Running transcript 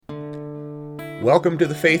Welcome to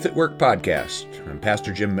the Faith at Work podcast. I'm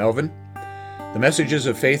Pastor Jim Melvin. The messages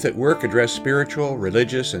of Faith at Work address spiritual,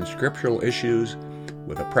 religious, and scriptural issues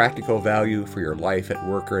with a practical value for your life at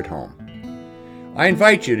work or at home. I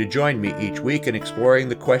invite you to join me each week in exploring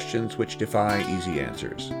the questions which defy easy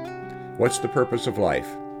answers. What's the purpose of life?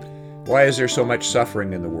 Why is there so much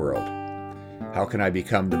suffering in the world? How can I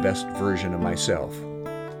become the best version of myself?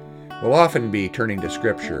 We'll often be turning to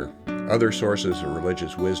Scripture, other sources of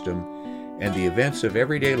religious wisdom, and the events of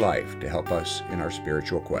everyday life to help us in our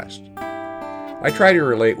spiritual quest. I try to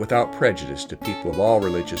relate without prejudice to people of all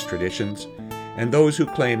religious traditions and those who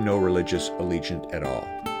claim no religious allegiance at all.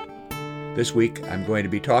 This week, I'm going to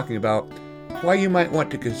be talking about why you might want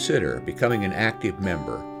to consider becoming an active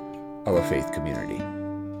member of a faith community.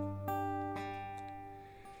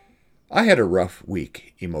 I had a rough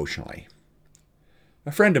week emotionally.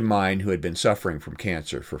 A friend of mine who had been suffering from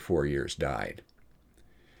cancer for 4 years died.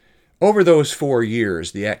 Over those 4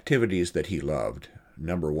 years, the activities that he loved,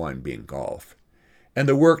 number one being golf, and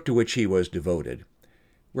the work to which he was devoted,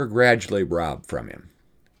 were gradually robbed from him.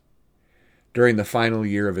 During the final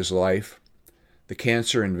year of his life, the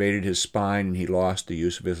cancer invaded his spine and he lost the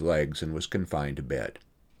use of his legs and was confined to bed.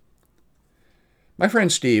 My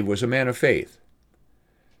friend Steve was a man of faith.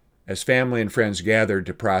 As family and friends gathered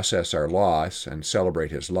to process our loss and celebrate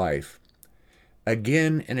his life,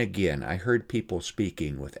 again and again I heard people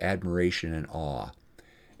speaking with admiration and awe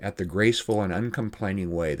at the graceful and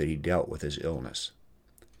uncomplaining way that he dealt with his illness.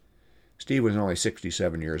 Steve was only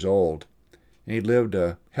 67 years old, and he lived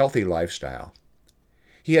a healthy lifestyle.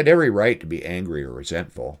 He had every right to be angry or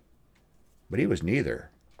resentful, but he was neither.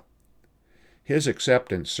 His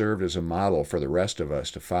acceptance served as a model for the rest of us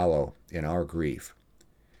to follow in our grief.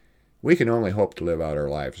 We can only hope to live out our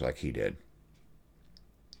lives like he did.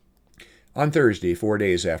 On Thursday, 4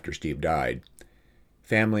 days after Steve died,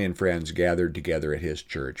 family and friends gathered together at his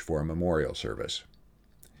church for a memorial service.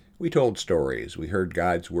 We told stories. We heard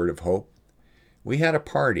God's word of hope. We had a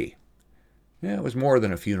party. It was more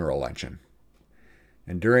than a funeral luncheon.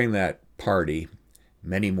 And during that party,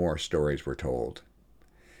 many more stories were told.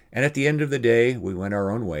 And at the end of the day, we went our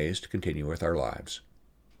own ways to continue with our lives.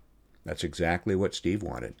 That's exactly what Steve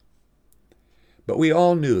wanted. But we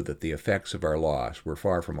all knew that the effects of our loss were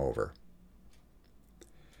far from over.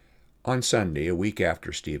 On Sunday, a week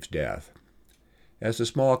after Steve's death, as the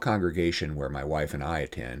small congregation where my wife and I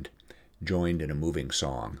attend joined in a moving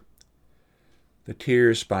song, the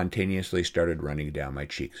tears spontaneously started running down my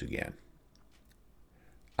cheeks again.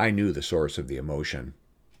 I knew the source of the emotion.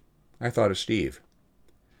 I thought of Steve.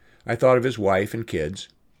 I thought of his wife and kids,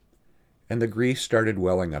 and the grief started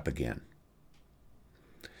welling up again.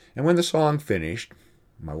 And when the song finished,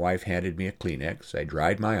 my wife handed me a Kleenex, I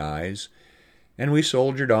dried my eyes, and we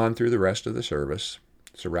soldiered on through the rest of the service,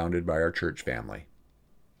 surrounded by our church family.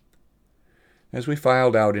 As we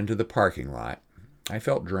filed out into the parking lot, I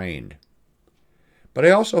felt drained, but I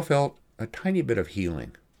also felt a tiny bit of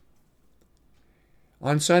healing.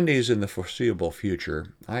 On Sundays in the foreseeable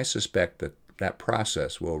future, I suspect that that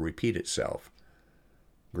process will repeat itself,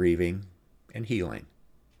 grieving and healing.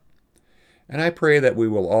 And I pray that we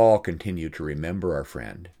will all continue to remember our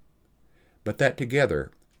friend, but that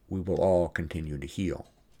together we will all continue to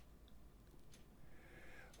heal.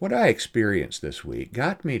 What I experienced this week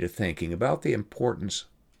got me to thinking about the importance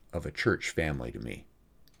of a church family to me.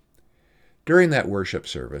 During that worship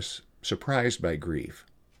service, surprised by grief,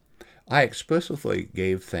 I explicitly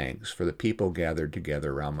gave thanks for the people gathered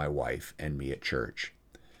together around my wife and me at church,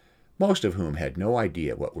 most of whom had no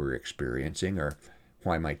idea what we were experiencing or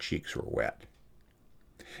why my cheeks were wet.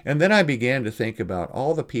 And then I began to think about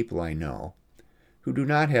all the people I know who do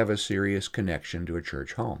not have a serious connection to a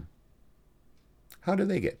church home. How do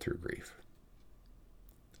they get through grief?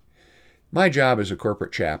 My job as a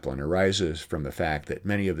corporate chaplain arises from the fact that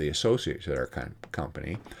many of the associates at our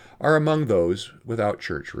company are among those without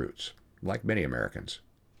church roots, like many Americans.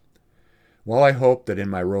 While I hope that in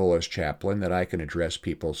my role as chaplain that I can address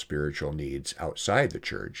people's spiritual needs outside the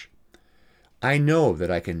church, I know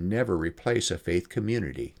that I can never replace a faith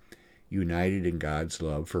community united in God's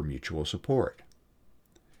love for mutual support.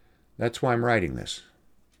 That's why I'm writing this.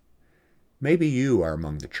 Maybe you are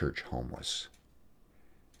among the church homeless.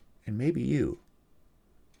 And maybe you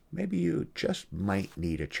just might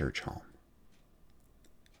need a church home.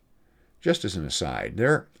 Just as an aside,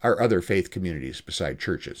 there are other faith communities beside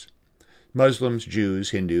churches. Muslims, Jews,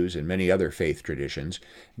 Hindus, and many other faith traditions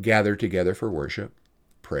gather together for worship,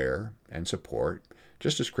 prayer, and support,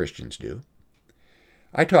 just as Christians do.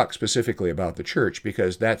 I talk specifically about the church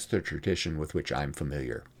because that's the tradition with which I'm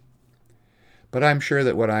familiar. but I'm sure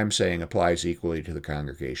that what I'm saying applies equally to the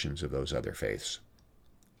congregations of those other faiths.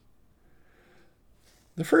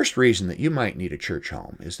 The first reason that you might need a church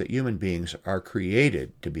home is that human beings are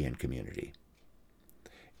created to be in community.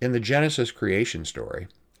 In the Genesis creation story,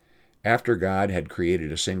 after God had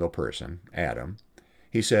created a single person, Adam,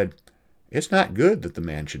 he said, "It's not good that the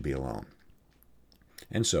man should be alone."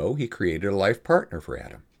 And so he created a life partner for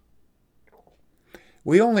Adam.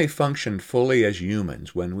 We only function fully as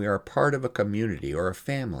humans when we are part of a community or a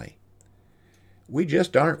family. We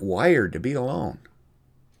just aren't wired to be alone.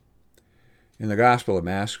 In the Gospel of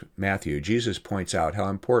Matthew, Jesus points out how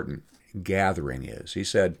important gathering is. He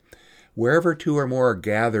said, "Wherever two or more are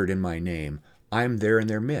gathered in my name, I'm there in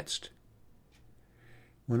their midst."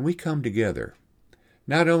 When we come together,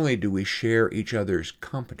 not only do we share each other's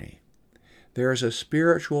company, there is a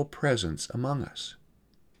spiritual presence among us.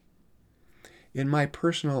 In my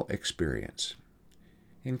personal experience,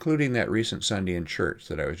 including that recent Sunday in church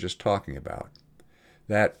that I was just talking about,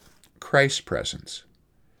 that Christ's presence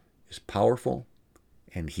is powerful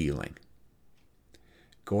and healing.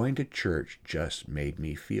 Going to church just made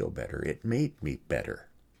me feel better. It made me better.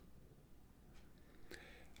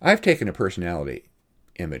 I've taken a personality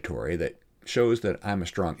inventory that shows that I'm a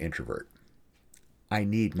strong introvert. I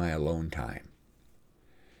need my alone time.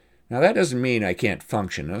 Now, that doesn't mean I can't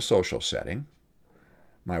function in a social setting.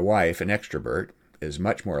 My wife, an extrovert, is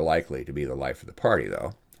much more likely to be the life of the party,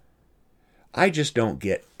 though. I just don't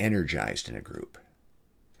get energized in a group.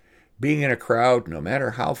 Being in a crowd, no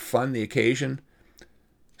matter how fun the occasion,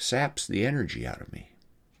 saps the energy out of me.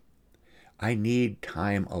 I need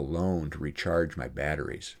time alone to recharge my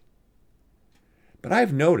batteries. But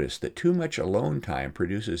I've noticed that too much alone time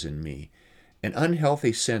produces in me an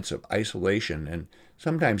unhealthy sense of isolation and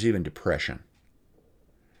sometimes even depression.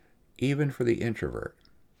 Even for the introvert,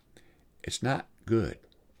 it's not good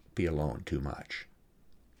to be alone too much.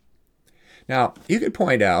 Now, you could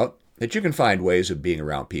point out that you can find ways of being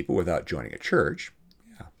around people without joining a church.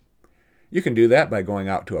 Yeah. You can do that by going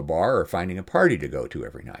out to a bar or finding a party to go to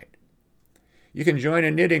every night. You can join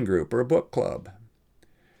a knitting group or a book club.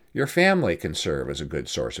 Your family can serve as a good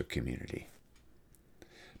source of community.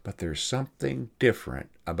 But there's something different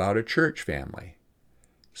about a church family,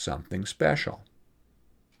 something special.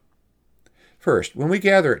 First, when we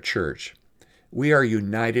gather at church, we are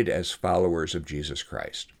united as followers of Jesus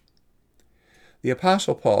Christ. The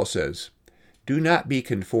Apostle Paul says, "Do not be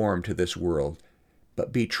conformed to this world,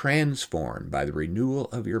 but be transformed by the renewal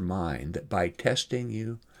of your mind, that by testing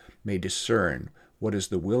you may discern what is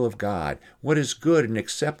the will of God, what is good and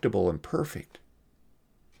acceptable and perfect."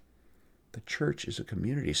 The church is a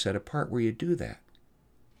community set apart where you do that.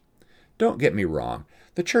 Don't get me wrong.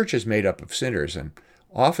 The church is made up of sinners, and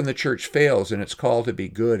often the church fails in its call to be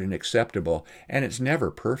good and acceptable, and it's never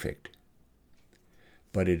perfect.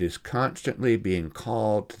 But it is constantly being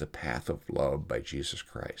called to the path of love by Jesus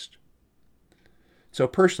Christ. So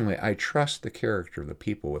personally, I trust the character of the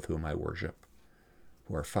people with whom I worship,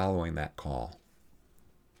 who are following that call.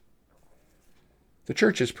 The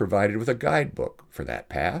church is provided with a guidebook for that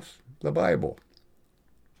path, the Bible.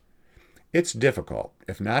 It's difficult,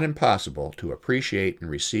 if not impossible, to appreciate and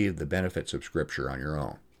receive the benefits of Scripture on your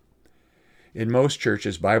own. In most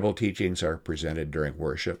churches, Bible teachings are presented during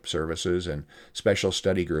worship services and special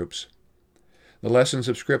study groups. The lessons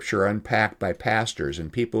of Scripture are unpacked by pastors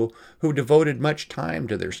and people who devoted much time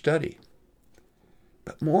to their study.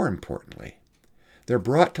 But more importantly, they're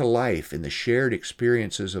brought to life in the shared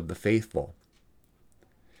experiences of the faithful.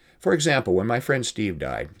 For example, when my friend Steve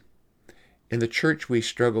died, in the church we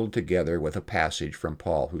struggled together with a passage from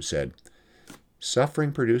Paul who said,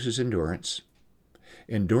 "Suffering produces endurance.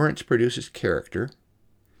 Endurance produces character.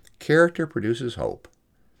 Character produces hope.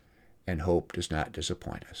 And hope does not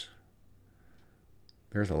disappoint us."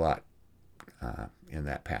 There's a lot in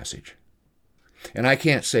that passage. And I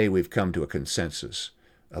can't say we've come to a consensus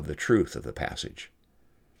of the truth of the passage.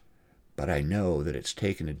 But I know that it's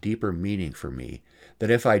taken a deeper meaning for me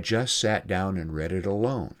than if I just sat down and read it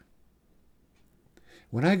alone.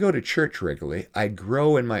 When I go to church regularly, I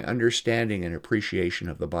grow in my understanding and appreciation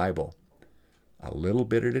of the Bible, a little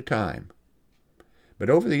bit at a time. But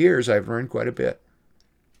over the years, I've learned quite a bit.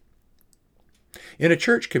 In a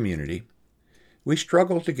church community, we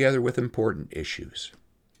struggle together with important issues.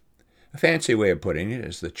 A fancy way of putting it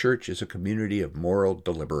is the church is a community of moral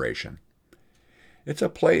deliberation. It's a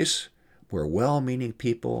place where well-meaning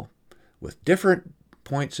people with different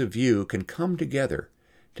points of view can come together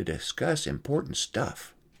to discuss important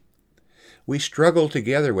stuff. We struggle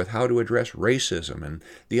together with how to address racism and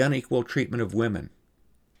the unequal treatment of women.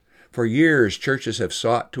 For years, churches have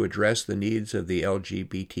sought to address the needs of the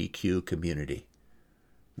LGBTQ community.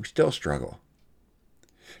 We still struggle.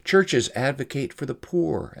 Churches advocate for the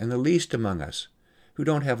poor and the least among us who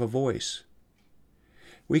don't have a voice.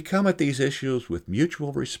 We come at these issues with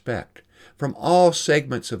mutual respect from all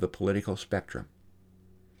segments of the political spectrum.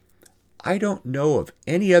 I don't know of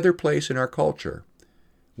any other place in our culture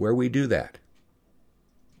where we do that.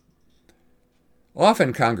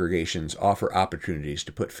 Often congregations offer opportunities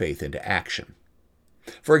to put faith into action.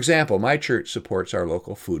 For example, my church supports our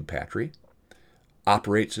local food pantry,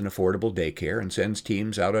 operates an affordable daycare, and sends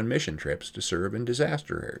teams out on mission trips to serve in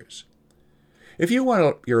disaster areas. If you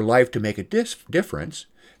want your life to make a difference,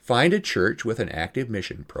 find a church with an active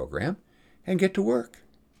mission program and get to work.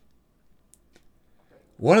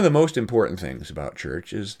 One of the most important things about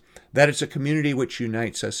church is that it's a community which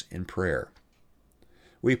unites us in prayer.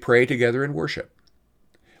 We pray together in worship.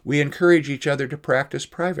 We encourage each other to practice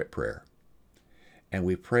private prayer. And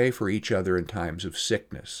we pray for each other in times of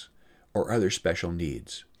sickness or other special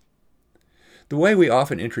needs. The way we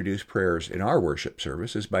often introduce prayers in our worship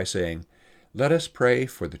service is by saying, "Let us pray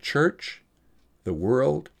for the church, the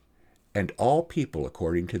world, and all people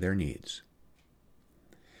according to their needs."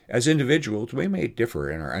 As individuals, we may differ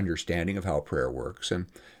in our understanding of how prayer works, and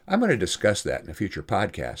I'm going to discuss that in a future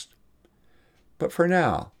podcast. But for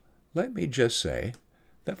now, let me just say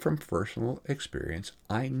that from personal experience,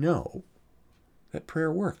 I know that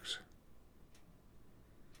prayer works.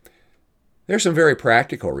 There's some very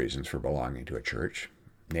practical reasons for belonging to a church,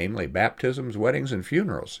 namely baptisms, weddings, and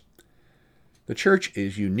funerals. The church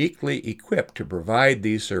is uniquely equipped to provide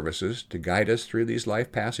these services to guide us through these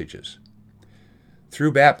life passages.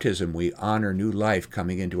 Through baptism, we honor new life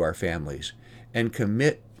coming into our families and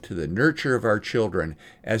commit to the nurture of our children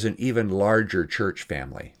as an even larger church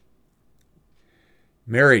family.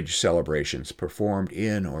 Marriage celebrations performed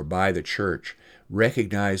in or by the church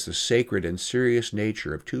recognize the sacred and serious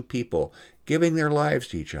nature of two people giving their lives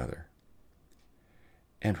to each other.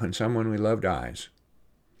 And when someone we love dies,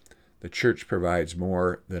 the church provides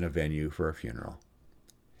more than a venue for a funeral.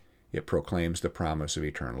 It proclaims the promise of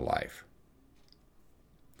eternal life.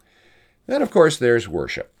 Then, of course, there's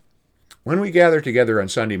worship. When we gather together on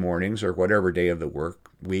Sunday mornings or whatever day of the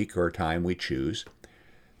week or time we choose,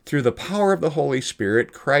 through the power of the Holy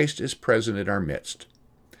Spirit, Christ is present in our midst.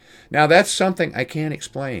 Now, that's something I can't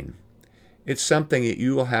explain. It's something that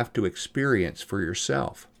you will have to experience for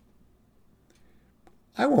yourself.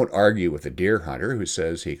 I won't argue with a deer hunter who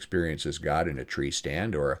says he experiences God in a tree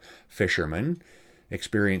stand, or a fisherman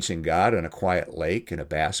experiencing God on a quiet lake in a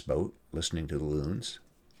bass boat listening to the loons.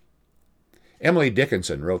 Emily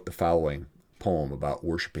Dickinson wrote the following poem about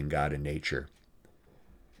worshiping God in nature.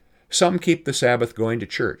 Some keep the Sabbath going to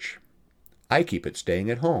church. I keep it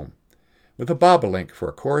staying at home, with a bobolink for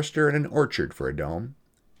a chorister and an orchard for a dome.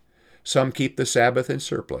 Some keep the Sabbath in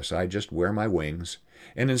surplus. I just wear my wings,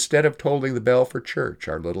 and instead of tolling the bell for church,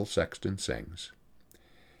 our little sexton sings.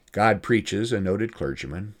 God preaches a noted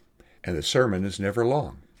clergyman, and the sermon is never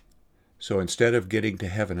long. So instead of getting to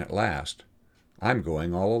heaven at last, I'm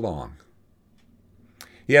going all along.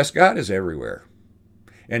 Yes, God is everywhere,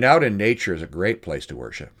 and out in nature is a great place to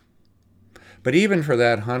worship. But even for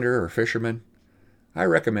that hunter or fisherman, I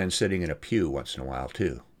recommend sitting in a pew once in a while,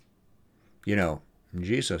 too. You know,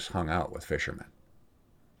 Jesus hung out with fishermen.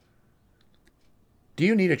 Do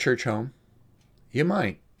you need a church home? You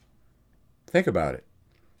might. Think about it.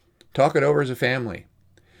 Talk it over as a family.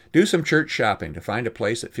 Do some church shopping to find a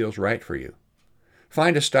place that feels right for you.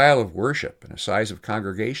 Find a style of worship and a size of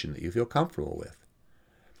congregation that you feel comfortable with.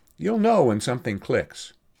 You'll know when something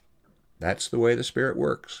clicks. That's the way the Spirit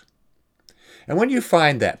works. And when you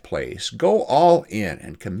find that place, go all in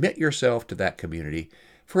and commit yourself to that community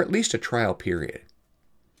for at least a trial period.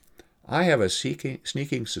 I have a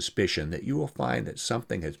sneaking suspicion that you will find that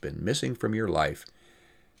something has been missing from your life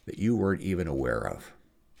that you weren't even aware of.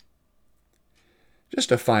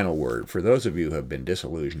 Just a final word for those of you who have been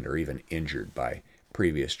disillusioned or even injured by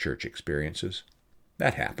previous church experiences.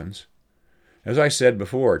 That happens. As I said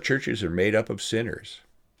before, churches are made up of sinners.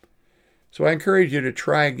 So I encourage you to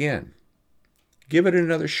try again. Give it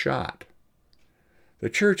another shot. The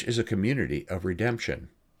church is a community of redemption,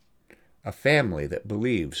 a family that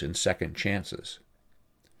believes in second chances.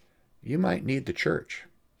 You might need the church,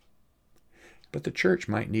 but the church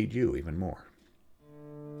might need you even more.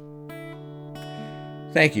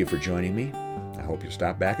 Thank you for joining me. I hope you'll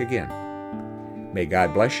stop back again. May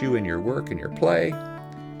God bless you in your work and your play,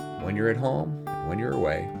 when you're at home, and when you're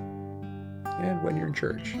away, and when you're in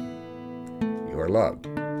church. You are loved,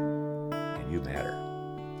 and you matter.